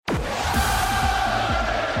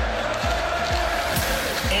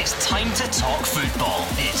It's time to talk football.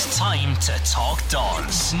 It's time to talk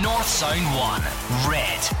Dons. North Sound 1,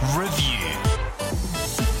 Red Review.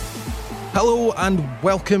 Hello and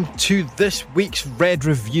welcome to this week's Red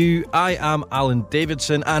Review. I am Alan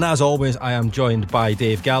Davidson, and as always I am joined by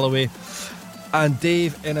Dave Galloway. And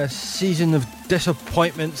Dave, in a season of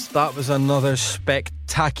disappointments, that was another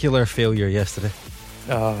spectacular failure yesterday.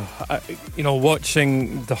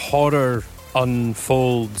 Watching the horror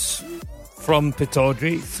unfolds from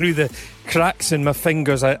Pittodrie through the cracks in my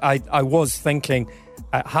fingers, I was thinking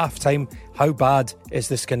at half-time, how bad is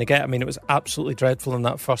this going to get? I mean, it was absolutely dreadful in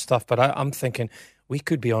that first half, but I'm thinking we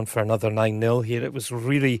could be on for another 9-0 here. It was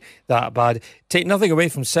really that bad. Take nothing away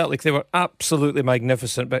from Celtic, they were absolutely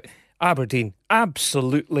magnificent, but Aberdeen,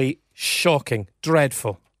 absolutely shocking,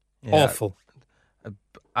 dreadful, awful.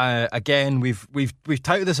 Again, we've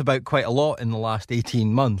touted this about quite a lot in the last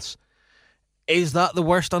 18 months. Is that the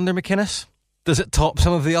worst under McInnes? Does it top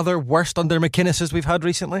some of the other worst under McInnes's we've had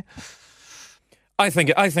recently? I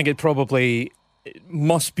think it probably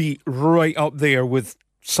must be right up there with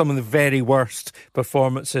some of the very worst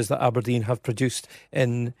performances that Aberdeen have produced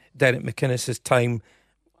in Derek McInnes's time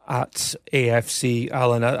at AFC.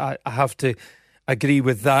 Alan, I have to agree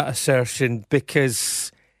with that assertion,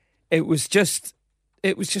 because it was just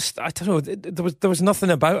I don't know, there was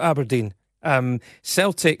nothing about Aberdeen.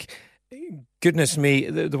 Celtic, goodness me,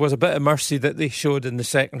 there was a bit of mercy that they showed in the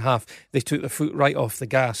second half. They took the foot right off the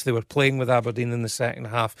gas. They were playing with Aberdeen in the second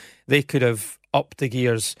half. They could have upped the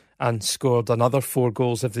gears and scored another 4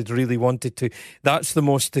 goals if they'd really wanted to. That's the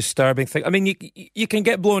most disturbing thing. I mean, you can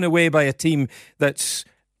get blown away by a team that's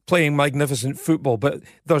playing magnificent football, but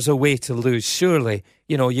there's a way to lose. Surely,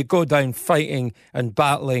 you go down fighting and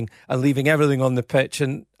battling and leaving everything on the pitch,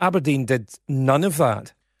 and Aberdeen did none of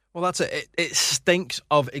that. Well, that's it. It stinks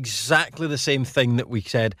of exactly the same thing that we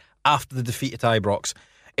said after the defeat at Ibrox.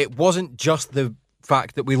 It wasn't just the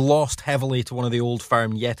fact that we lost heavily to one of the Old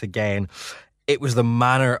Firm yet again. It was the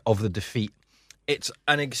manner of the defeat. It's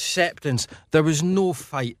an acceptance. There was no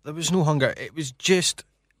fight. There was no hunger. It was just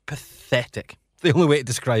pathetic. The only way to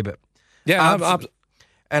describe it. Yeah,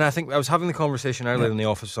 and I think I was having the conversation earlier in the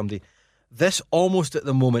office with somebody. This almost at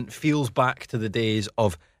the moment feels back to the days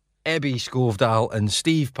of Ebby Skovdahl and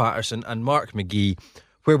Steve Patterson and Mark McGee,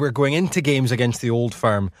 where we're going into games against the Old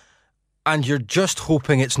Firm and you're just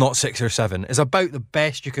hoping it's not 6 or 7. It's about the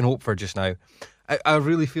best you can hope for just now. I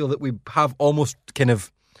really feel that we have almost kind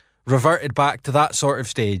of reverted back to that sort of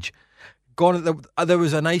stage. There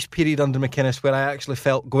was a nice period under McInnes where I actually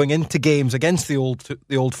felt going into games against the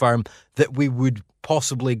Old Firm that we would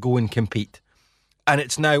possibly go and compete. And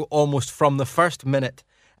it's now almost from the first minute,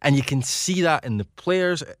 and you can see that in the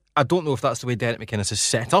players. I don't know if that's the way Derek McInnes has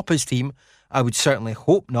set up his team. I would certainly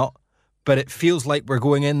hope not. But it feels like we're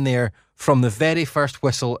going in there from the very first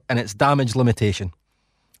whistle and it's damage limitation.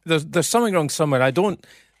 There's something wrong somewhere. I don't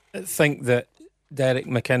think that Derek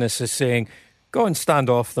McInnes is saying, go and stand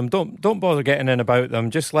off them. Don't bother getting in about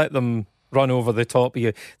them. Just let them run over the top of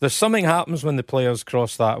you. There's something happens when the players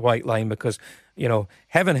cross that white line, because,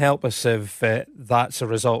 heaven help us if that's a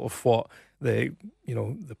result of what the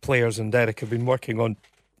players and Derek have been working on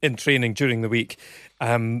in training during the week.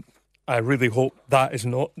 I really hope that is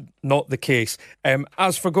not the case.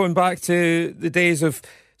 As for going back to the days of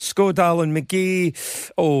Skovdahl and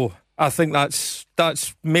McGee, I think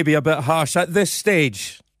that's maybe a bit harsh at this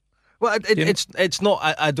stage. Well, it's not.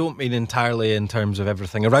 I don't mean entirely in terms of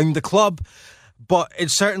everything around the club, but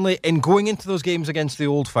it's certainly in going into those games against the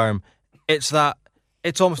Old Firm. It's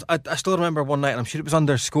almost. I still remember one night, and I'm sure it was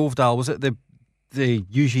under Skovdahl. Was it the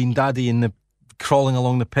Eugene Daddy in the crawling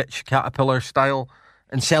along the pitch caterpillar style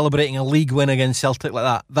and celebrating a league win against Celtic like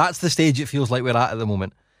that? That's the stage it feels like we're at the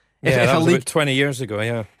moment. That was about 20 years ago.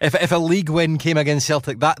 Yeah. If a league win came against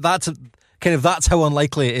Celtic, that's how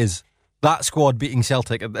unlikely it is. That squad beating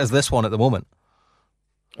Celtic as this one at the moment.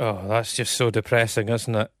 Oh, that's just so depressing,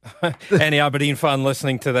 isn't it? Any Aberdeen fan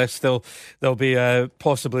listening to this, they'll be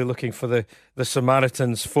possibly looking for the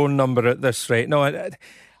Samaritans' phone number at this rate. No,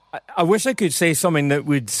 I wish I could say something that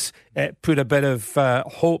would put a bit of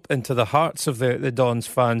hope into the hearts of the Dons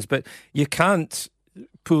fans, but you can't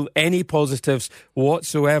pull any positives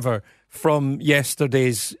whatsoever from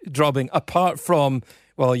yesterday's drubbing, apart from,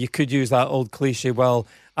 well, you could use that old cliche, well,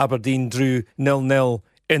 Aberdeen drew 0-0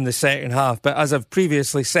 in the second half. But as I've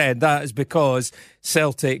previously said, that is because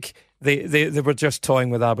Celtic, they were just toying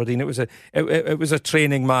with Aberdeen. It was a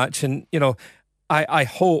training match, and I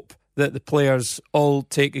hope that the players all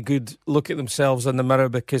take a good look at themselves in the mirror,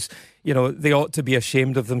 because they ought to be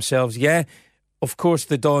ashamed of themselves. Yeah, of course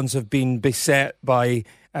the Dons have been beset by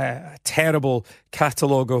a terrible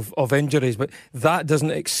catalogue of injuries, but that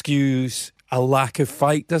doesn't excuse a lack of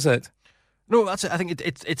fight, does it? No, that's it. I think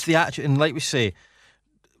it's the attitude, and like we say,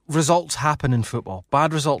 results happen in football.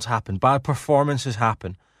 Bad results happen. Bad performances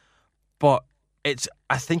happen. But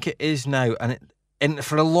I think it is now, and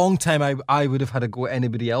for a long time I would have had a go at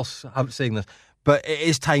anybody else saying this, but it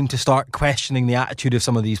is time to start questioning the attitude of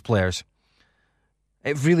some of these players.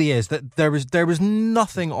 It really is. That there was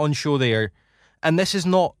nothing on show there, and this is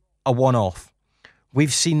not a one-off.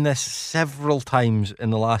 We've seen this several times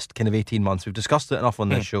in the last kind of 18 months. We've discussed it enough on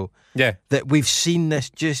this show. Yeah. That we've seen this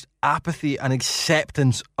just apathy and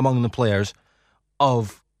acceptance among the players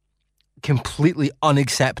of completely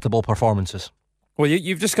unacceptable performances. Well,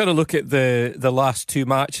 you've just got to look at the last two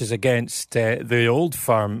matches against the Old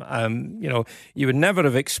Firm. You would never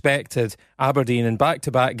have expected Aberdeen in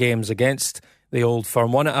back-to-back games against the Old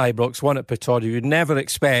Firm, one at Ibrox, one at Pittodrie. You would never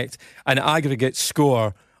expect an aggregate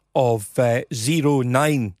score of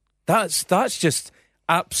 0-9. That's just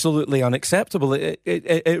absolutely unacceptable.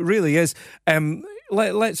 It really is.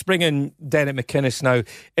 Let's bring in Derek McInnes now,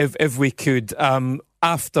 if we could.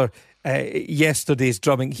 After yesterday's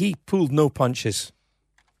drubbing, he pulled no punches.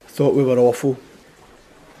 Thought we were awful.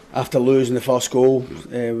 After losing the first goal,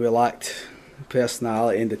 we lacked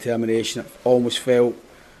personality and determination. It almost felt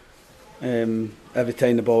every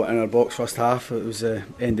time the ball went in our box first half, it was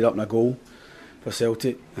ended up in a goal for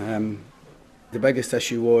Celtic. The biggest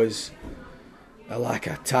issue was a lack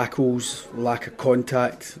of tackles, lack of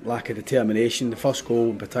contact, lack of determination. The first goal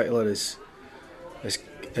in particular is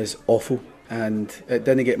awful, and it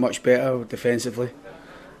didn't get much better defensively.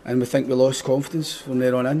 And we think we lost confidence from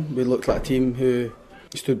there on in. We looked like a team who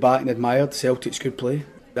stood back and admired Celtic's good play.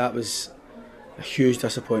 That was a huge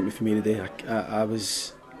disappointment for me today. I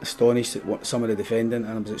was astonished at some of the defending,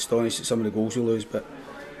 and I was astonished at some of the goals we lose. But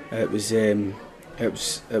it was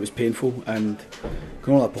painful, and I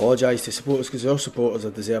can only apologise to supporters, because our supporters are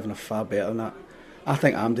deserving of far better than that. I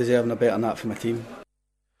think I'm deserving of better than that for my team.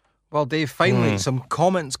 Well, Dave, finally, some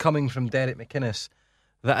comments coming from Derek McInnes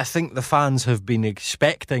that I think the fans have been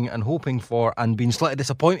expecting and hoping for, and been slightly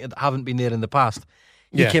disappointed that haven't been there in the past.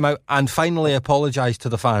 He came out and finally apologised to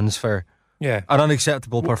the fans for an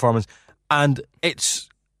unacceptable performance. And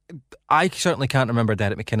I certainly can't remember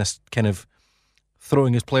Derek McInnes kind of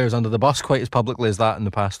throwing his players under the bus quite as publicly as that in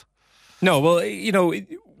the past. No, well,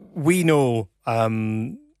 we know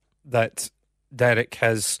that Derek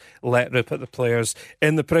has let rip at the players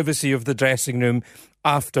in the privacy of the dressing room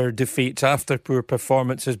after defeats, after poor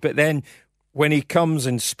performances. But then when he comes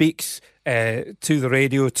and speaks to the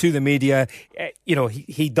radio, to the media,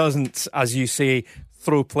 he doesn't, as you say,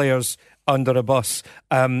 throw players under a bus.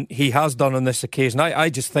 He has done on this occasion. I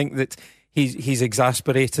just think that he's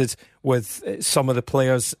exasperated with some of the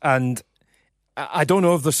players, and I don't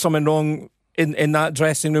know if there's something wrong in that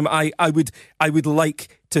dressing room. I would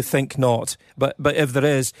like to think not, but if there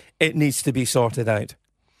is, it needs to be sorted out.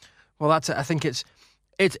 Well, that's it. I think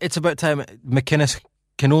it's about time. McInnes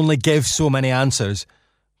can only give so many answers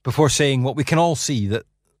before saying what we can all see, that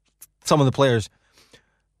some of the players,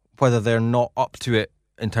 whether they're not up to it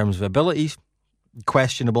in terms of abilities,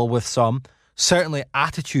 questionable with some, certainly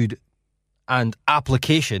attitude and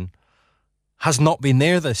application has not been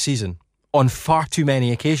there this season on far too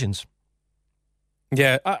many occasions.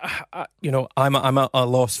 Yeah, I'm at a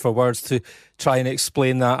loss for words to try and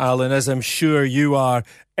explain that, Alan, as I'm sure you are.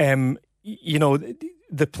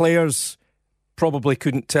 The players probably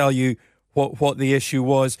couldn't tell you what the issue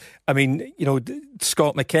was. I mean,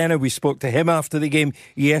 Scott McKenna, we spoke to him after the game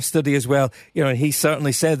yesterday as well. And he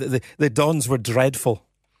certainly said that the Dons were dreadful.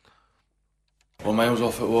 We're miles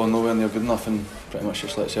off it, well, nowhere near good enough, and pretty much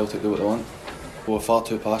just let Celtic do what they want. We're far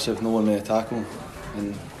too passive, no one made a tackle, and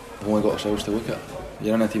we've only got ourselves to look at.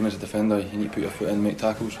 You're in a team as a defender, you need to put your foot in and make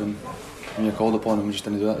tackles when you're called upon, and we just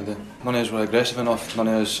didn't do that today. None of us were aggressive enough, none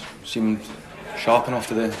of us seemed sharp enough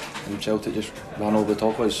today, and Celtic just ran over the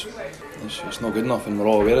top of us. It's not good enough, and we're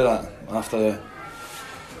all aware of that. After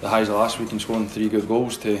the highs of last week and scoring 3 good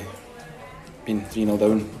goals, to being 3-0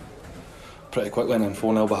 down pretty quickly and then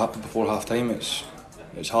 4-0 before half time, it's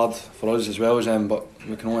hard for us as well as them, but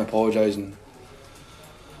we can only apologise. And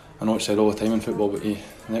I know it's said all the time in football, but the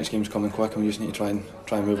next game's coming quick and we just need to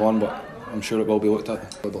try and move on, but I'm sure it will be looked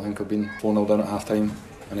at. I don't think we've been 4-0 down at half time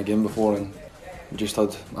in a game before, and we just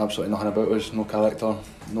had absolutely nothing about us, no character,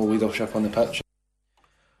 no leadership on the pitch.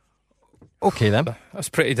 Okay then, that's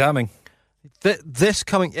pretty damning.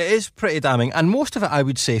 It is pretty damning, and most of it I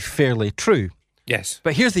would say fairly true. Yes.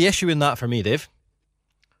 But here's the issue in that for me, Dave.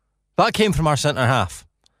 That came from our centre half.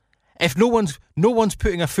 If no one's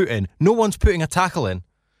putting a foot in, no one's putting a tackle in,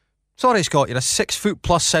 Sorry, Scott, you're a 6 foot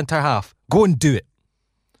plus centre half. Go and do it.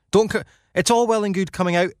 It's all well and good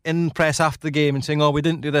coming out in press after the game and saying, "Oh, we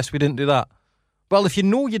didn't do this, we didn't do that." Well, if you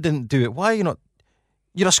know you didn't do it, why are you not?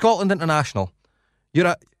 You're a Scotland international. You're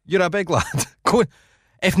a big lad. Go.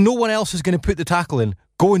 If no one else is going to put the tackle in,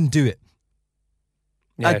 go and do it.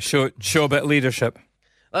 Yeah, show a bit of leadership.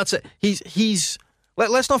 That's it.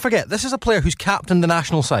 Let's not forget, this is a player who's captained the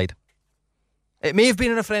national side. It may have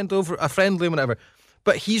been in a friendly, whatever,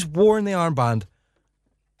 but he's worn the armband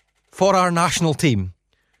for our national team.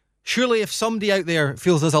 Surely, if somebody out there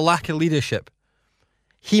feels there's a lack of leadership,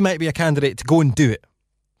 he might be a candidate to go and do it.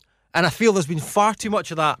 And I feel there's been far too much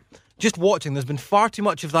of that. Just watching, there's been far too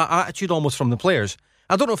much of that attitude almost from the players.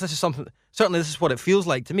 I don't know if this is something, certainly this is what it feels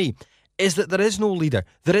like to me, is that there is no leader.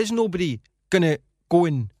 There is nobody going to go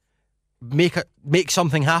and make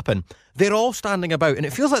something happen. They're all standing about, and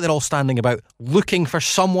it feels like they're all standing about looking for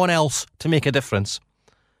someone else to make a difference.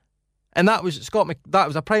 And that was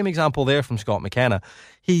a prime example there from Scott McKenna.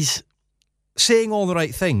 He's saying all the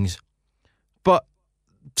right things, but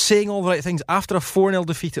saying all the right things after a 4-0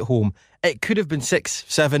 defeat at home. It could have been 6,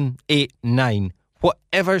 7, 8, 9,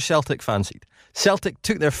 whatever Celtic fancied. Celtic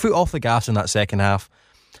took their foot off the gas in that second half.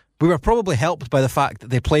 We were probably helped by the fact that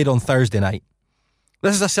they played on Thursday night.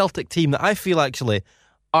 This is a Celtic team that I feel actually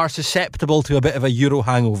are susceptible to a bit of a Euro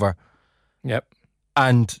hangover. Yep.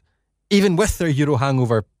 And even with their Euro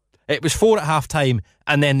hangover, it was 4 at half time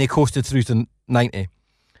and then they coasted through to 90.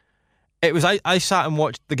 It was I sat and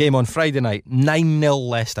watched the game on Friday night, 9-0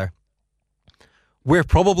 Leicester. We're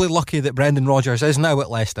probably lucky that Brendan Rodgers is now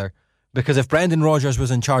at Leicester, because if Brendan Rodgers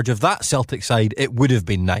was in charge of that Celtic side, it would have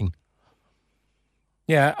been 9.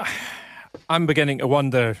 Yeah, I'm beginning to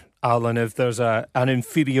wonder, Alan, if there's an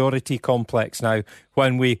inferiority complex now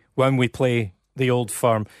when we play the Old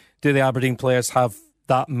Firm. Do the Aberdeen players have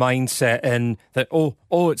that mindset in that, oh,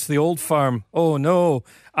 it's the Old Firm, oh no,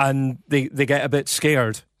 and they get a bit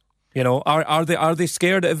scared? You know, are they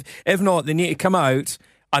scared? If not, they need to come out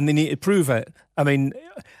and they need to prove it. I mean,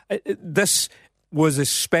 this was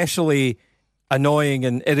especially annoying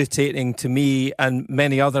and irritating to me and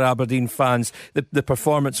many other Aberdeen fans, the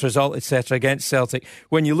performance result, etc., against Celtic.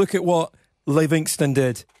 When you look at what Livingston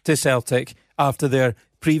did to Celtic after their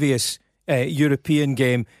previous European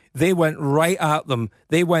game, they went right at them.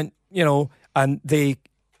 They went, and they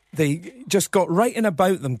just got right in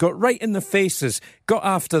about them, got right in the faces, got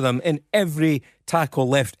after them in every tackle,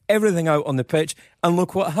 left everything out on the pitch, and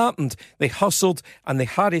look what happened. They hustled and they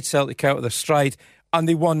harried Celtic out of their stride, and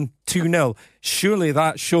they won 2-0. Surely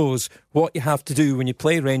that shows what you have to do when you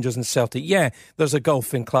play Rangers and Celtic. Yeah, there's a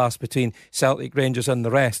gulf in class between Celtic, Rangers and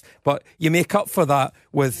the rest, but you make up for that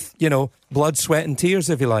with, blood, sweat and tears,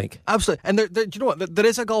 if you like. Absolutely. And do you know what? There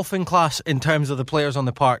is a gulf in class in terms of the players on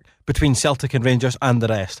the park between Celtic and Rangers and the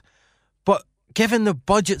rest. But given the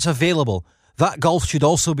budgets available, that gulf should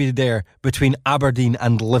also be there between Aberdeen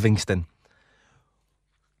and Livingston.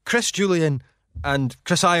 Chris Julian and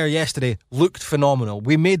Chris Ayer yesterday looked phenomenal.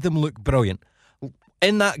 We made them look brilliant.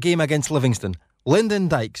 In that game against Livingston, Lyndon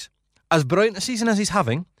Dykes, as brilliant a season as he's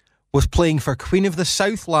having, was playing for Queen of the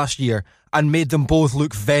South last year and made them both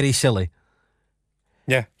look very silly.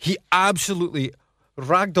 Yeah. He absolutely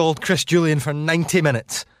ragdolled Chris Julian for 90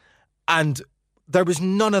 minutes, and there was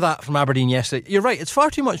none of that from Aberdeen yesterday. You're right, it's far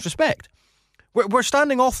too much respect. We're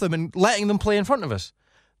standing off them and letting them play in front of us.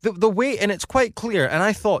 The way, and it's quite clear, and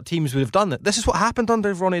I thought teams would have done that. This is what happened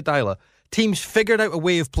under Ronnie Deila. Teams figured out a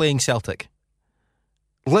way of playing Celtic.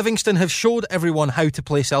 Livingston have showed everyone how to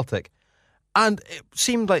play Celtic. And it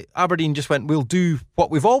seemed like Aberdeen just went, we'll do what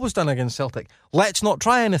we've always done against Celtic. Let's not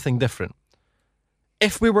try anything different.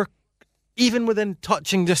 If we were even within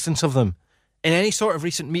touching distance of them in any sort of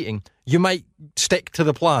recent meeting, you might stick to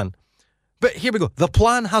the plan. But here we go. The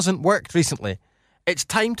plan hasn't worked recently. It's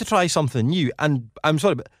time to try something new. And I'm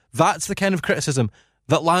sorry, but that's the kind of criticism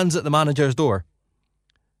that lands at the manager's door.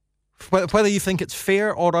 Whether you think it's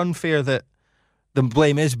fair or unfair that the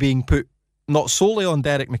blame is being put not solely on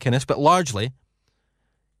Derek McInnes, but largely,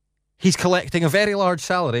 he's collecting a very large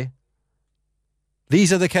salary.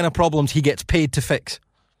 These are the kind of problems he gets paid to fix.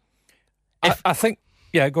 I think,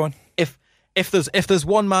 yeah, go on. If there's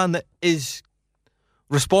one man that is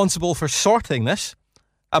responsible for sorting this,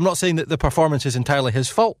 I'm not saying that the performance is entirely his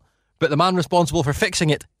fault, but the man responsible for fixing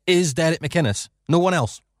it is Derek McInnes, no one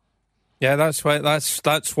else. Yeah, that's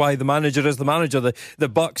why the manager is the manager. The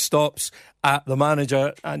buck stops at the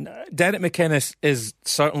manager, and Derek McInnes is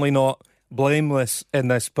certainly not blameless in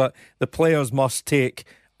this, but the players must take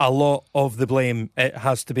a lot of the blame, it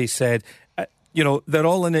has to be said. They're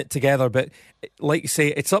all in it together, but like you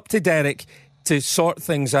say, it's up to Derek to sort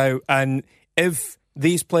things out, and if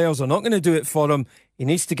These players are not going to do it for him. He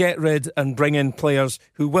needs to get rid and bring in players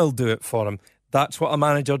who will do it for him. That's what a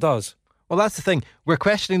manager does. Well, that's the thing. We're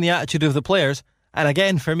questioning the attitude of the players. And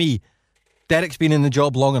again, for me, Derek's been in the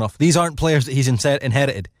job long enough. These aren't players that he's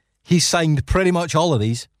inherited. He's signed pretty much all of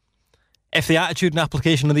these. If the attitude and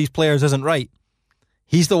application of these players isn't right,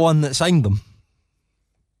 he's the one that signed them.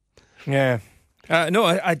 Yeah. No,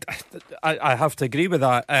 I have to agree with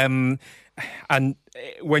that. And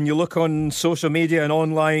when you look on social media and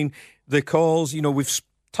online, the calls, we've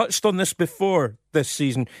touched on this before this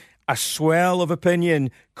season, a swell of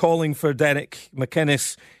opinion calling for Derek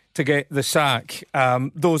McInnes to get the sack.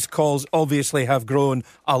 Those calls obviously have grown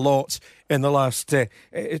a lot in the last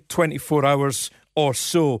 24 hours or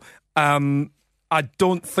so. I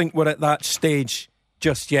don't think we're at that stage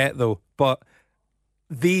just yet, though. But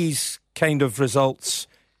these kind of results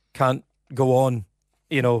can't go on,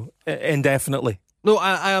 indefinitely. No,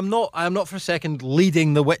 I am not for a second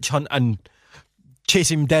leading the witch hunt and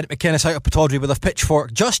chasing Derek McInnes out of Pittodrie with a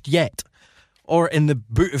pitchfork just yet, or in the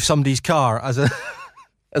boot of somebody's car as a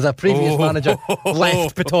previous manager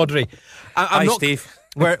left Pittodrie. I'm not, Steve.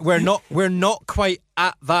 We're not quite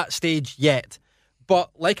at that stage yet.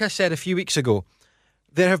 But like I said a few weeks ago,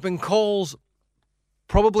 there have been calls,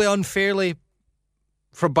 probably unfairly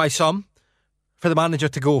by some, for the manager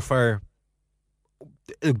to go for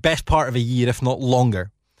the best part of a year, if not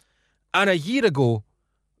longer. And a year ago,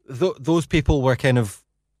 those people were kind of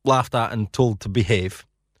laughed at and told to behave.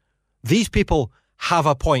 These people have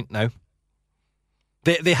a point now.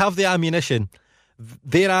 They have the ammunition.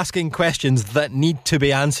 They're asking questions that need to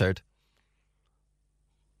be answered.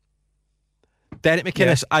 Derek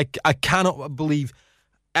McInnes, yeah. I cannot believe...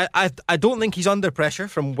 I don't think he's under pressure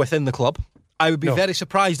from within the club. I would be very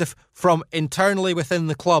surprised if from internally within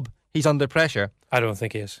the club he's under pressure. I don't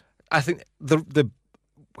think he is. I think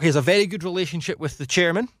he has a very good relationship with the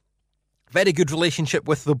chairman, very good relationship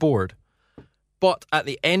with the board. But at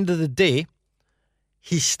the end of the day,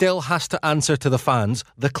 he still has to answer to the fans.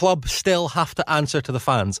 The club still have to answer to the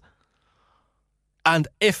fans. And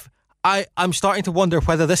if I'm starting to wonder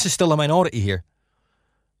whether this is still a minority here.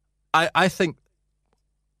 I think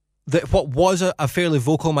that what was a fairly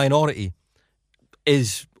vocal minority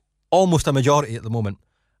is almost a majority at the moment.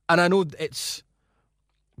 And I know it's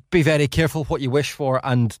be very careful what you wish for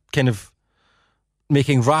and kind of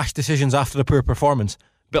making rash decisions after a poor performance.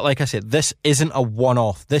 But like I said, this isn't a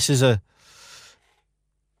one-off. This is a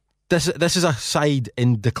side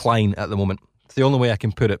in decline at the moment. It's the only way I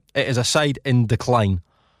can put it. It is a side in decline.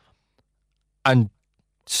 And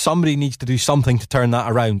somebody needs to do something to turn that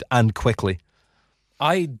around, and quickly.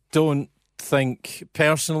 I don't think,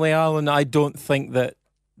 personally, Alan, I don't think that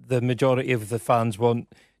the majority of the fans want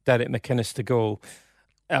Derek McInnes to go.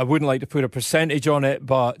 I wouldn't like to put a percentage on it,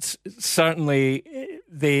 but certainly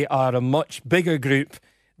they are a much bigger group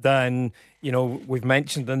than, we've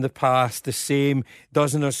mentioned in the past, the same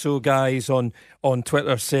dozen or so guys on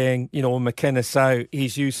Twitter saying, McInnes out,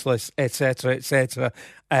 he's useless, etc.,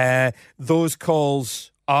 etc. Those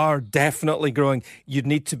calls are definitely growing. You'd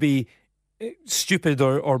need to be stupid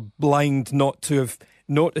or blind not to have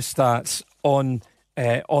noticed that on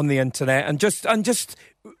the internet and just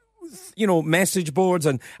message boards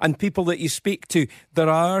and people that you speak to.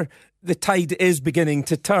 The tide is beginning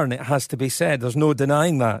to turn. It has to be said. There's no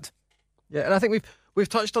denying that. Yeah, and I think we've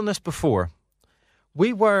touched on this before.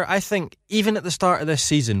 We were, I think, even at the start of this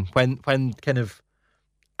season, when kind of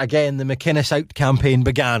again the McInnes out campaign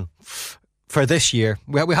began for this year.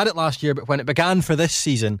 We had it last year, but when it began for this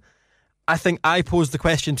season, I think I posed the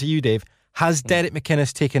question to you, Dave: has Derek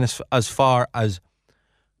McInnes taken us as far as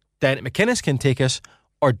Derek McInnes can take us,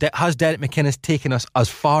 or has Derek McInnes taken us as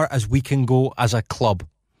far as we can go as a club?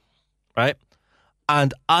 Right?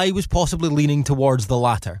 And I was possibly leaning towards the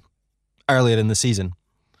latter earlier in the season.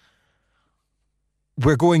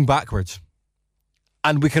 We're going backwards.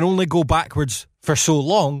 And we can only go backwards for so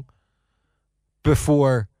long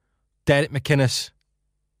before Derek McInnes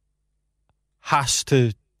has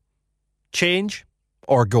to change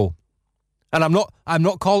or go. And I'm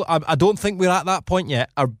not calling. I don't think we're at that point yet.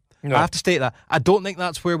 No. I have to state that. I don't think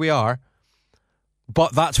that's where we are,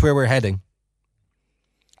 but that's where we're heading.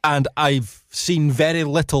 And I've seen very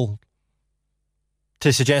little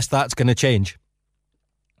to suggest that's going to change.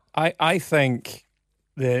 I think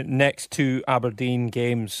the next two Aberdeen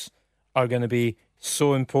games are going to be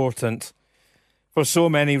so important for so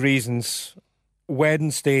many reasons.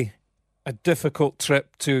 Wednesday, a difficult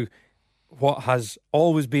trip to what has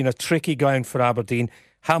always been a tricky ground for Aberdeen,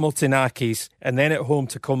 Hamilton Accies, and then at home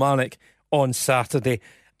to Kilmarnock on Saturday.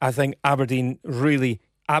 I think Aberdeen really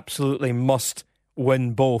absolutely must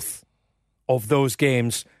win both of those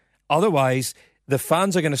games. Otherwise, the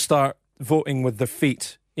fans are going to start voting with their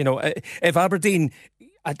feet. You know, if Aberdeen,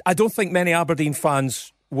 I don't think many Aberdeen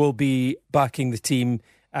fans will be backing the team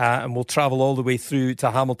and will travel all the way through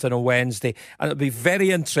to Hamilton on Wednesday. And it'll be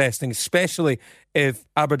very interesting, especially if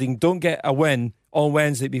Aberdeen don't get a win on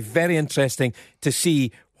Wednesday. It'll be very interesting to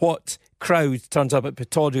see what crowd turns up at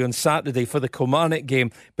Pittodrie on Saturday for the Kilmarnock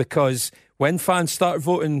game, because when fans start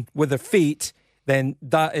voting with their feet, then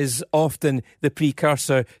that is often the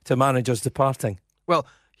precursor to managers departing. Well,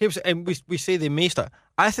 we say they may start.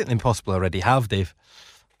 I think they possibly already have, Dave.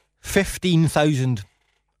 15,000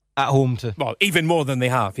 at home to... Well, even more than they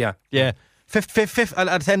have, yeah. Yeah. An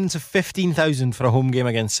attendance of 15,000 for a home game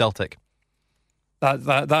against Celtic.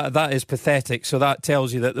 That is pathetic. So that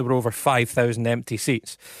tells you that there were over 5,000 empty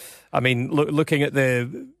seats. I mean, looking at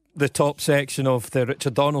the top section of the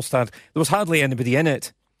Richard Donald stand, there was hardly anybody in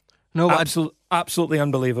it. No, absolutely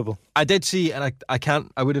unbelievable. I did see, and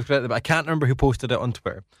I would have read it, but I can't remember who posted it on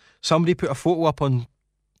Twitter. Somebody put a photo up on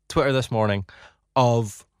Twitter this morning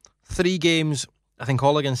of 3 games, I think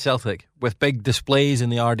all against Celtic, with big displays in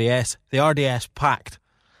the RDS. The RDS packed,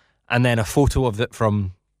 and then a photo of it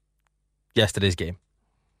from yesterday's game.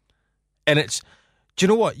 And it's, do you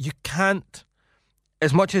know what? You can't,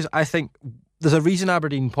 as much as I think there's a reason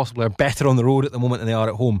Aberdeen possibly are better on the road at the moment than they are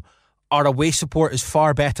at home, our away support is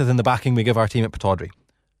far better than the backing we give our team at Pittodrie.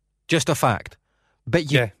 Just a fact. But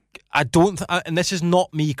I don't, and this is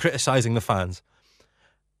not me criticising the fans.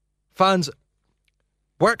 Fans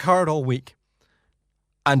work hard all week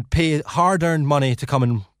and pay hard-earned money to come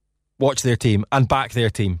and watch their team and back their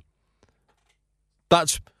team.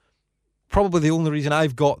 That's probably the only reason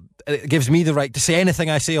it gives me the right to say anything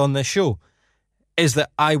I say on this show, is that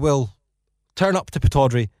I will turn up to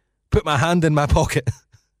Pittodrie, put my hand in my pocket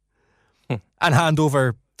and hand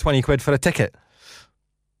over 20 quid for a ticket.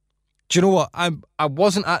 Do you know what? I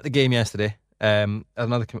wasn't at the game yesterday, and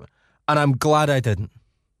I'm glad I didn't.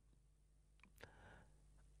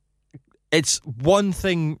 It's one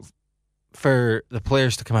thing for the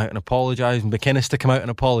players to come out and apologise and McInnes to come out and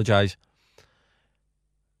apologise.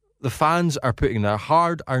 The fans are putting their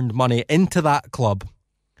hard-earned money into that club,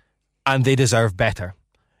 and they deserve better.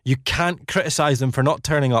 You can't criticise them for not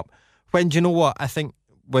turning up. When, do you know what? I think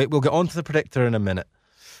we'll get on to the predictor in a minute.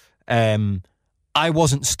 I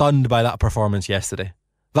wasn't stunned by that performance yesterday.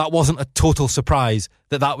 That wasn't a total surprise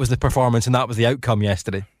that was the performance and that was the outcome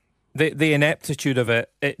yesterday. The ineptitude of it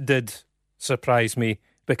did surprise me,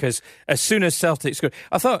 because as soon as Celtic scored,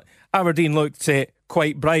 I thought Aberdeen looked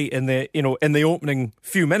quite bright in the opening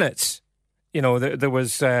few minutes. You know, there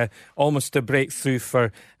was almost a breakthrough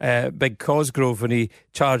for Big Cosgrove when he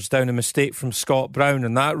charged down a mistake from Scott Brown,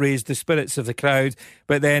 and that raised the spirits of the crowd.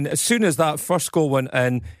 But then as soon as that first goal went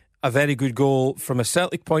in, a very good goal from a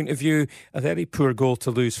Celtic point of view, a very poor goal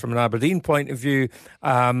to lose from an Aberdeen point of view.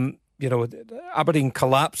 You know, Aberdeen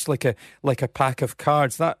collapsed like a pack of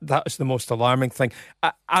cards. That is the most alarming thing.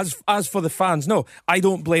 As for the fans, no, I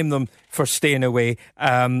don't blame them for staying away.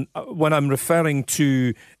 When I'm referring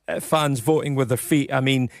to fans voting with their feet, I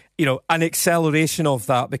mean, you know, an acceleration of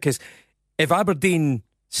that, because if Aberdeen,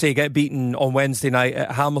 say, get beaten on Wednesday night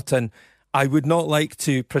at Hamilton, I would not like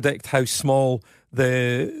to predict how small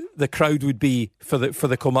the crowd would be for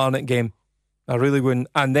the Kilmarnock game. I really wouldn't.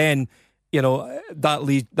 And then, you know, that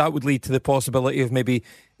would lead to the possibility of maybe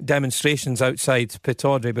demonstrations outside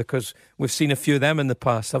Pittodrie, because we've seen a few of them in the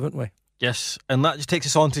past, haven't we? Yes, and that just takes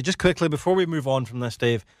us on to, just quickly before we move on from this,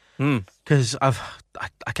 Dave, because I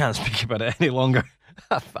can't speak about it any longer.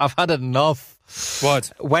 I've had enough.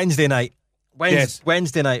 What? Wednesday night. Yes.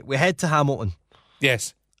 Wednesday night, we head to Hamilton.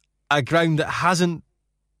 Yes. A ground that hasn't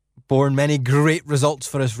borne many great results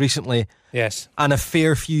for us recently. Yes. And a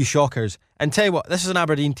fair few shockers. And tell you what, this is an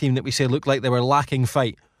Aberdeen team that we say looked like they were lacking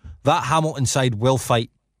fight. That Hamilton side will fight.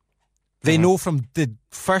 They know from the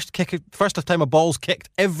first time a ball's kicked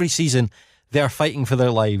every season, they're fighting for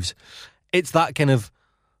their lives. It's that kind of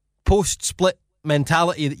post-split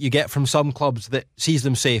mentality that you get from some clubs that sees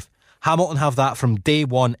them safe. Hamilton have that from day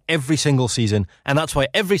one every single season, and that's why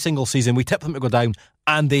every single season we tip them to go down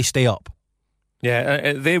and they stay up.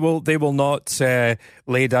 Yeah, they will not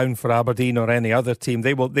lay down for Aberdeen or any other team.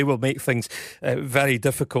 They will make things very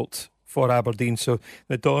difficult for Aberdeen. So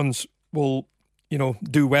the Dons will, you know,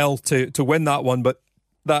 do well to win that one. But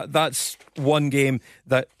that's one game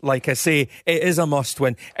that, like I say, it is a must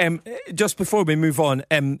win. Just before we move on,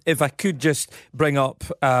 if I could just bring up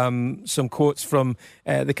some quotes from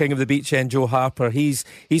the King of the Beach End, Joe Harper. He's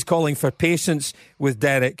calling for patience with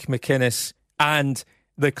Derek McInnes and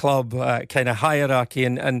the club kind of hierarchy,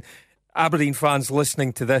 and Aberdeen fans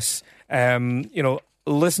listening to this, you know,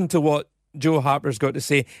 listen to what Joe Harper's got to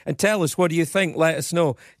say. And tell us, what do you think? Let us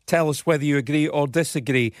know. Tell us whether you agree or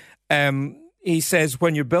disagree. He says,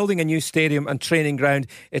 when you're building a new stadium and training ground,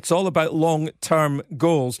 it's all about long-term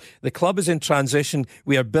goals. The club is in transition.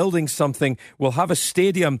 We are building something. We'll have a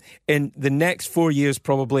stadium in the next 4 years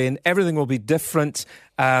probably, and everything will be different.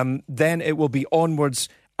 Then it will be onwards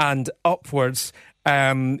and upwards.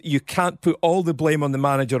 You can't put all the blame on the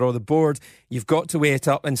manager or the board. You've got to weigh it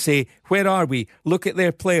up and say, where are we? Look at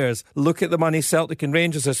their players. Look at the money Celtic and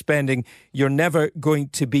Rangers are spending. You're never going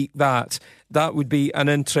to beat that. That would be an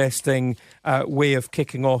interesting way of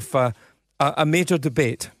kicking off a major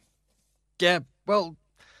debate. Yeah, well,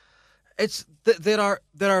 it's there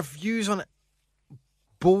are views on it,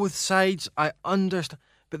 both sides. I understand,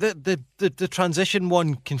 but the transition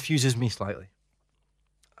one confuses me slightly.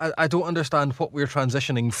 I don't understand what we're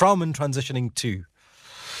transitioning from and transitioning to.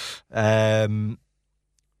 That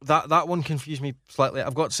one confused me slightly,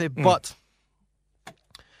 I've got to say. But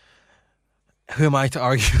who am I to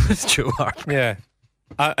argue with Joe Harper? Yeah,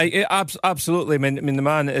 absolutely. I mean, the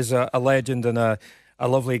man is a legend and a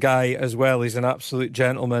lovely guy as well. He's an absolute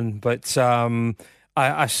gentleman. But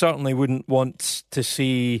I certainly wouldn't want to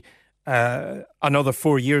see another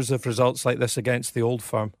 4 years of results like this against the Old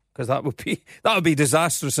Firm. Because that would be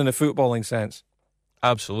disastrous in a footballing sense.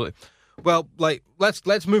 Absolutely. Well,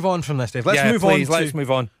 let's move on from this, Dave. Let's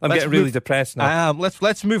move on. I'm getting really depressed now. I am.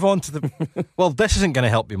 Let's move on to the. Well, this isn't going to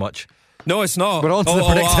help you much. No, it's not. We're on to the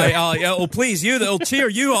predictor. It'll please you. That'll cheer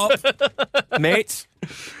you up, mate.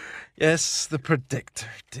 Yes, the predictor,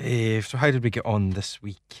 Dave. So, how did we get on this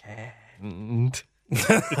weekend?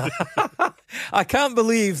 I can't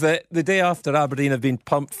believe that the day after Aberdeen have been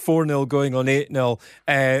pumped 4-0 going on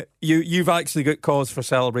 8-0, you've actually got cause for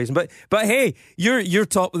celebration. But hey, you're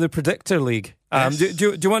top of the predictor league. Yes.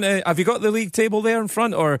 Do you want to? Have you got the league table there in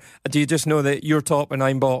front, or do you just know that you're top and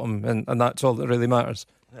I'm bottom, and that's all that really matters?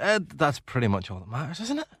 That's pretty much all that matters,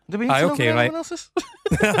 isn't it? Do we need to know okay, who right. everyone else is?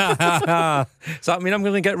 So that mean I'm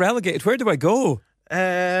going to get relegated? Where do I go?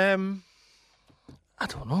 I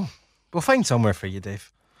don't know. We'll find somewhere for you,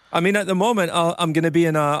 Dave. I mean, at the moment, I'm going to be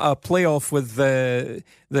in a playoff with the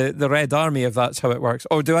Red Army, if that's how it works.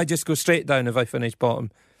 Or do I just go straight down if I finish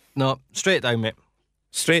bottom? No, straight down, mate.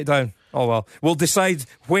 Straight down. Oh well, we'll decide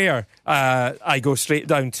where I go straight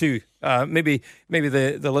down to. Maybe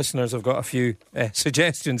the listeners have got a few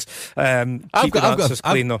suggestions. I've got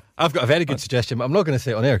a very good suggestion, but I'm not going to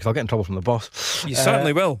say it on air because I'll get in trouble from the boss. You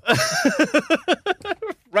certainly will.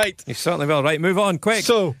 Right. You certainly will. Right, move on, quick.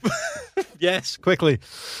 So, yes, quickly.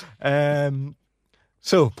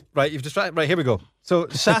 So, right, you've distracted. Right, here we go. So,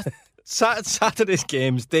 Saturday's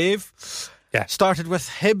games, Dave. Yeah. Started with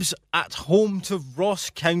Hibs at home to Ross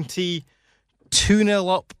County,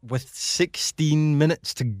 2-0 up with 16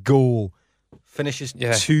 minutes to go. Finishes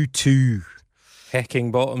 2-2.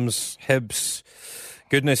 Hecking Bottoms, Hibs.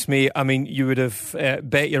 Goodness me, I mean, you would have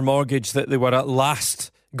bet your mortgage that they were at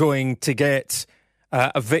last going to get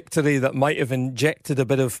a victory that might have injected a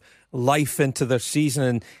bit of life into their season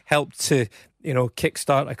and helped to,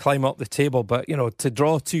 kickstart a climb up the table. But, to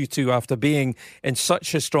draw 2-2 after being in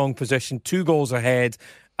such a strong position, 2 goals ahead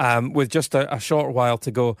with just a short while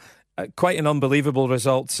to go, quite an unbelievable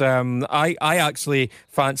result. I actually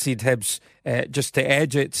fancied Hibs just to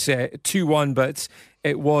edge it 2-1, but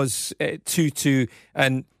it was 2-2.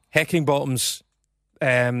 And Heckingbottom's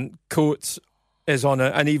coat is on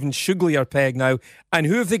an even sugglier peg now. And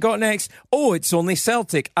who have they got next? Oh, it's only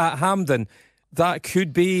Celtic at Hampden. That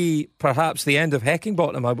could be perhaps the end of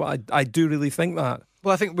Heckingbottom. I do really think that.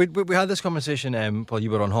 Well, I think we had this conversation, Paul, you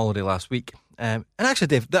were on holiday last week. And actually,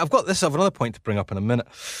 Dave, I've another point to bring up in a minute.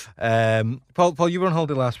 Paul, you were on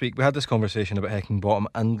holiday last week. We had this conversation about Heckingbottom,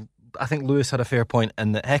 and I think Lewis had a fair point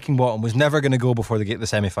in that Heckingbottom was never going to go before they get the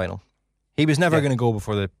semi-final. He was never going to go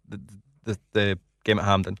before the game at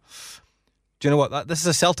Hampden. Do you know what? This is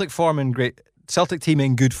a Celtic team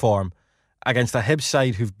in good form against a Hibs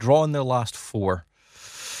side who've drawn their last 4.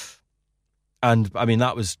 And I mean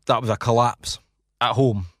that was a collapse at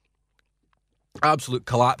home. Absolute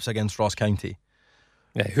collapse against Ross County.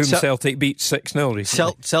 Yeah, whom Celtic beat 6-0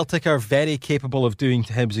 recently. Celtic are very capable of doing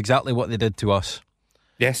to Hibs exactly what they did to us.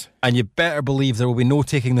 Yes. And you better believe there will be no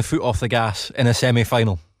taking the foot off the gas in a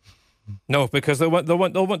semi-final. No, because they'll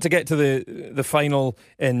want to get to the final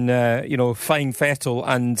in fine fettle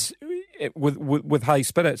and with high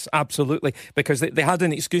spirits, absolutely, because they had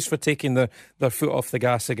an excuse for taking their foot off the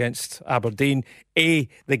gas against Aberdeen. A,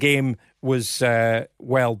 the game was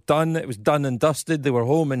well done; it was done and dusted. They were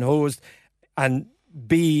home and hosed, and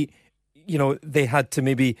B, they had to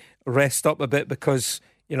maybe rest up a bit because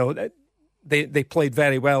they played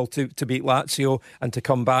very well to beat Lazio and to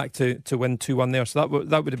come back to win 2-1 there. So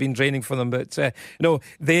that would have been draining for them. But no,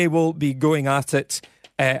 they will be going at it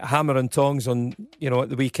hammer and tongs on at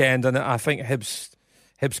the weekend, and I think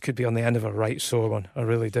Hibs could be on the end of a right sore one. I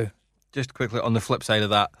really do. Just quickly on the flip side of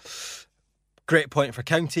that, great point for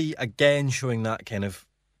County, again showing that kind of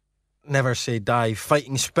never say die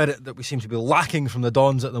fighting spirit that we seem to be lacking from the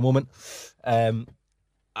Dons at the moment.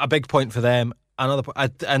 A big point for them. Another point,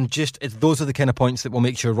 and those are the kind of points that will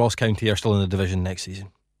make sure Ross County are still in the division next season.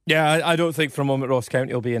 Yeah, I don't think for a moment Ross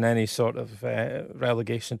County will be in any sort of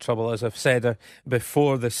relegation trouble. As I've said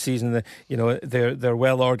before this season, they're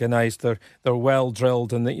well organised, they're well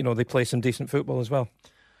drilled, and they play some decent football as well.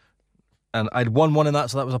 And I'd won one in that,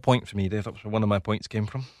 so that was a point for me, Dave. That's where one of my points came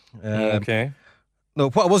from. Okay. No,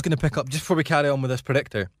 what I was going to pick up just before we carry on with this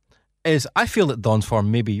predictor is I feel that Don's form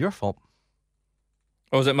may be your fault.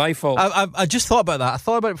 Oh, is it my fault? I just thought about that. I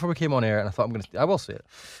thought about it before we came on air, and I thought I will say it.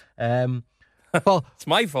 Well, it's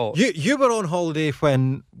my fault. You were on holiday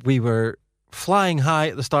when we were flying high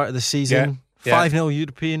at the start of the season. 5-0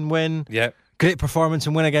 European win. Yeah. Great performance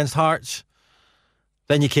and win against Hearts.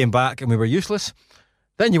 Then you came back and we were useless.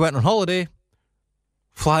 Then you went on holiday,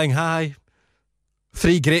 flying high.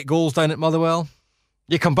 3 great goals down at Motherwell.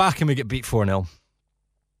 You come back and we get beat 4-0.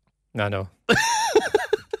 I know.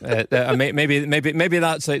 Maybe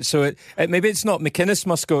that's it. So maybe it's not McInnes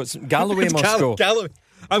must go. It's Galloway must go. Galloway.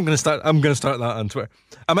 I'm going to start that on Twitter.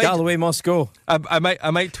 Galloway must go. I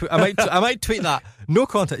might tweet that. No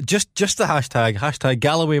content. Just the hashtag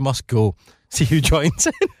Galloway must go. See who joins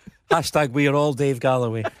in. Hashtag we are all Dave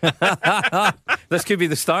Galloway. This could be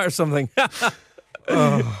the start of something.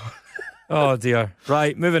 Oh dear.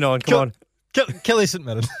 Right, moving on. Come on. Killie St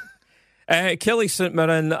Mirren. Killie St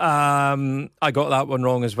Mirren, I got that one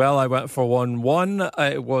wrong as well. I went for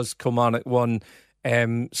 1-1. It was Kilmarnock 1,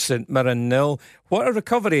 St Mirren 0. What a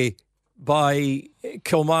recovery by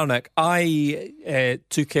Kilmarnock. I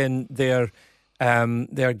took in their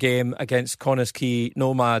game against Connah's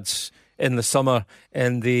Nomads in the summer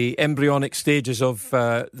in the embryonic stages of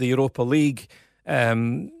the Europa League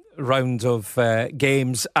round of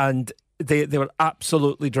games, and they were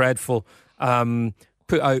absolutely dreadful.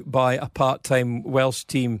 Put out by a part-time Welsh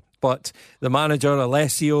team, but the manager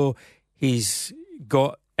Alessio, he's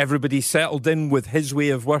got everybody settled in with his way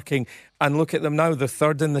of working, and look at them now, they're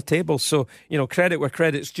third in the table. So credit where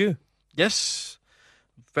credit's due. Yes,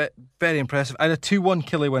 very impressive. I had a 2-1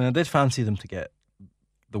 Killie win. I did fancy them to get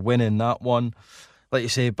the win in that one. Like you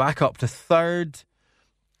say, back up to third,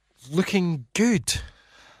 looking good.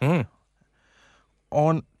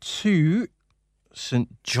 On to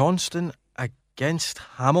St Johnstone against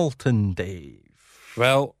Hamilton, Dave.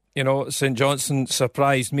 Well, St Johnstone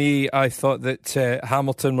surprised me. I thought that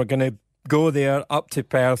Hamilton were going to go there up to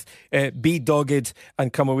Perth, be dogged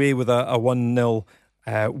and come away with a 1-0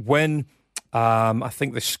 win. I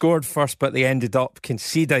think they scored first, but they ended up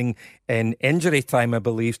conceding in injury time, I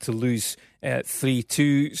believe, to lose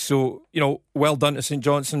 3-2. So, well done to St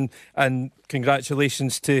Johnstone, and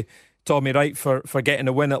congratulations to Tommy Wright for getting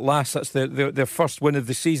a win at last. That's their first win of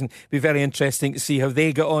the season. Be very interesting to see how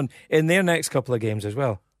they get on in their next couple of games as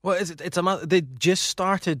well. Well, they just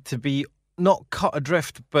started to be not cut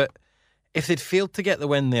adrift, but if they'd failed to get the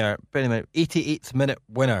win there, 88th minute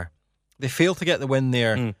winner, they failed to get the win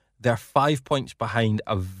there. They're 5 points behind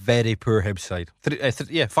a very poor Hibs side.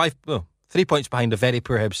 3 points behind a very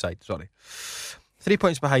poor Hibs side. Sorry, 3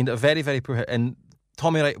 points behind a very, very poor. And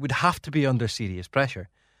Tommy Wright would have to be under serious pressure.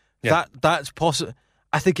 Yeah. That's possible.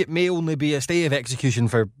 I think it may only be a stay of execution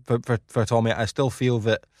for Tommy. I still feel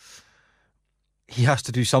that he has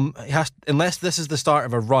to do some. Unless this is the start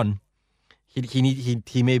of a run,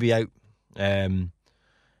 he may be out.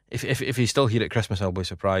 If he's still here at Christmas, I'll be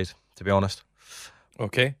surprised, to be honest.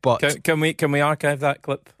 Okay, but can we archive that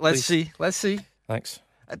clip? Let's see. Thanks,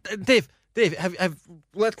 Dave.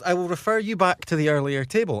 I will refer you back to the earlier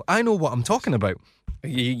table. I know what I'm talking about.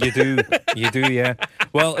 You do, yeah.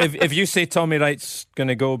 Well, if you say Tommy Wright's going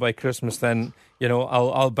to go by Christmas, then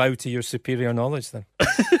I'll bow to your superior knowledge. Then,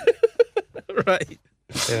 right?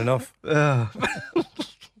 Fair enough.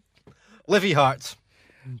 Livy Hearts.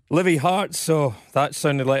 So that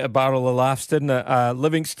sounded like a barrel of laughs, didn't it?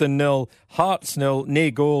 Livingston 0, Hearts 0, no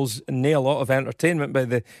goals, no a lot of entertainment by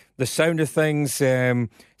the sound of things.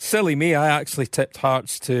 Silly me, I actually tipped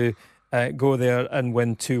Hearts to go there and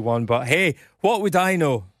win 2-1. But hey, what would I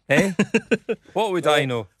know? Eh? What would I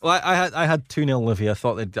know? Well, I had 2-0 Livy. I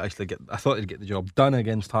thought they'd get the job done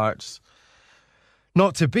against Hearts.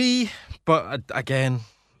 Not to be, but again,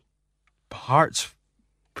 Hearts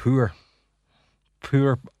poor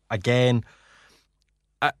again.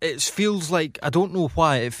 it feels like, I don't know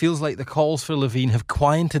why, it feels like the calls for Levein have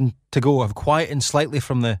quietened slightly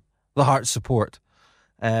from the Hearts support.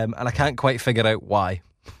 And I can't quite figure out why.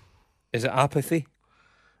 Is it apathy?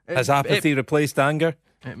 Has apathy replaced anger?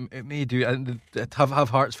 It may do. And have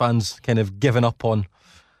Hearts fans kind of given up on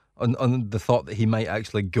the thought that he might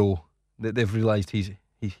actually go? That they've realised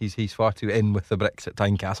he's far too in with the bricks at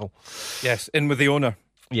Tynecastle. Yes, in with the owner.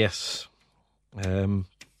 Yes.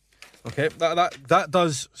 Okay, that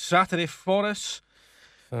does Saturday for us.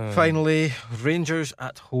 Finally, Rangers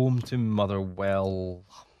at home to Motherwell.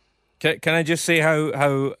 Can I just say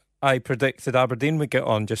how I predicted Aberdeen would get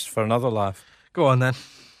on, just for another laugh? Go on then.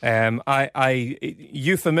 I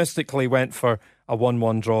euphemistically went for a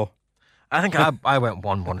 1-1 draw. I think I went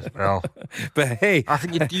 1-1 as well. But hey, I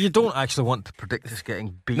think you don't actually want to predict us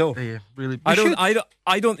getting beat. No, do you? Really? I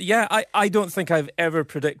don't. Yeah, I don't think I've ever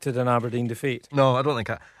predicted an Aberdeen defeat. No, I don't think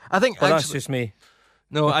I think. But actually, that's just me.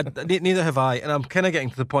 No, neither have I, and I'm kind of getting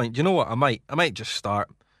to the point. Do you know what? I might just start,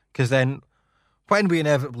 because then when we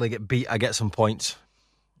inevitably get beat, I get some points.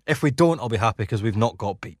 If we don't, I'll be happy because we've not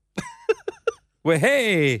got beat. Well,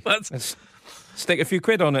 hey, let's stick a few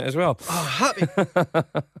quid on it as well. Oh, happy.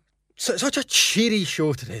 Such a cheery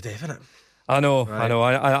show today, Dave, isn't it? I know, right. I know.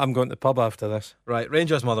 I'm going to the pub after this. Right,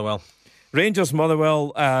 Rangers Motherwell.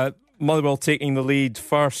 Motherwell taking the lead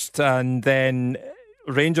first, and then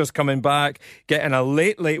Rangers coming back, getting a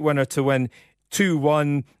late winner to win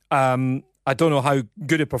 2-1. I don't know how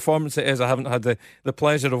good a performance it is. I haven't had the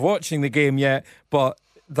pleasure of watching the game yet, but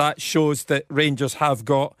that shows that Rangers have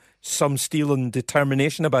got some steel and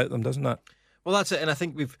determination about them, doesn't it? Well, that's it, and I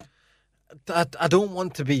think I don't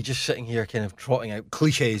want to be just sitting here kind of trotting out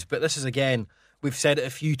cliches, but this is, again, we've said it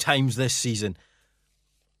a few times this season,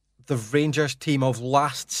 the Rangers team of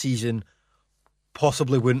last season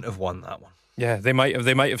possibly wouldn't have won that one. Yeah, they might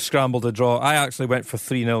have scrambled a draw. I actually went for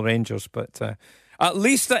 3-0 Rangers, but at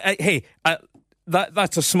least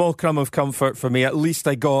that's a small crumb of comfort for me. At least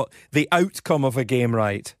I got the outcome of a game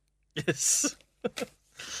right. Yes.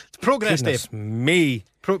 It's progress, Goodness Dave. Me.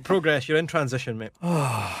 Progress. You're in transition, mate.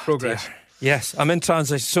 Progress. Dear. Yes, I'm in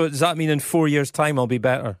transition. So does that mean in 4 years' time I'll be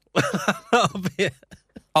better? That'll be it.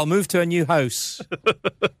 I'll move to a new house.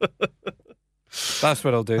 That's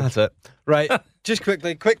what I'll do. That's it. Right. Just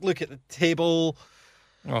quickly, quick look at the table.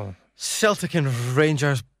 Oh. Celtic and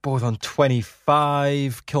Rangers both on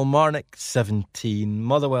 25. Kilmarnock 17.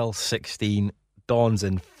 Motherwell 16. Dons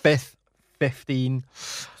in 5th, 15.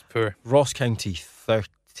 It's poor. Ross County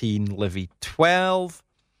 13. Livy 12.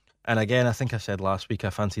 And again, I think I said last week I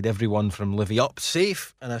fancied everyone from Livy up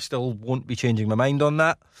safe, and I still won't be changing my mind on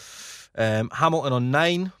that. Hamilton on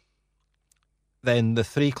 9. Then the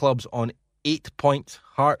 3 clubs on 8 points.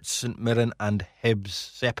 Hearts, St Mirren and Hibs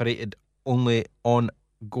separated only on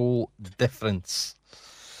goal difference.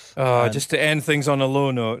 Just to end things on a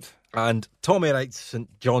low note. And Tommy Wright, St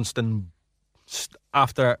Johnstone,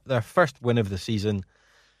 after their first win of the season,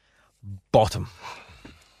 bottom.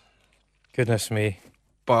 Goodness me.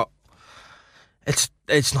 But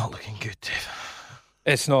it's not looking good, Dave.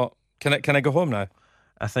 It's not. Can I go home now?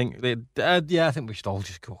 I think I think we should all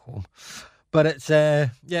just go home. But it's so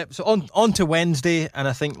on to Wednesday, and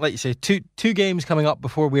I think, like you say, two games coming up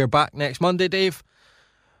before we are back next Monday, Dave.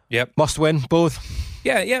 Yep. Must win both.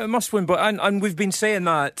 Yeah, it must win. But and we've been saying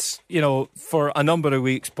that, for a number of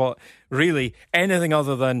weeks, but really anything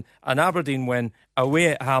other than an Aberdeen win away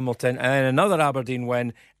at Hamilton and then another Aberdeen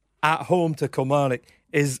win at home to Kilmarnock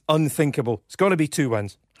is unthinkable. It's got to be 2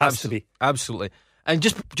 wins. Has to be. Absolutely. And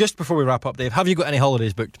just before we wrap up, Dave, have you got any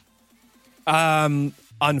holidays booked?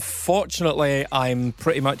 Unfortunately, I'm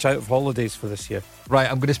pretty much out of holidays for this year.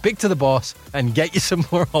 Right, I'm going to speak to the boss and get you some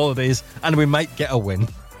more holidays, and we might get a win.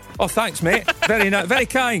 Oh, thanks, mate. Very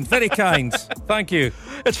kind. Thank you.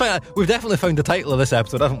 It's fine. We've definitely found the title of this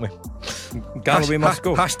episode, haven't we? Galloway must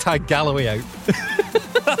go. Hashtag Galloway out.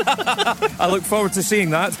 I look forward to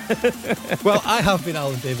seeing that. Well, I have been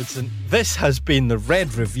Alan Davidson. This has been the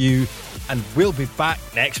Red Review, and we'll be back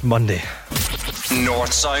next Monday.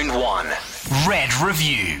 North Sound 1 Red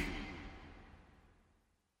Review.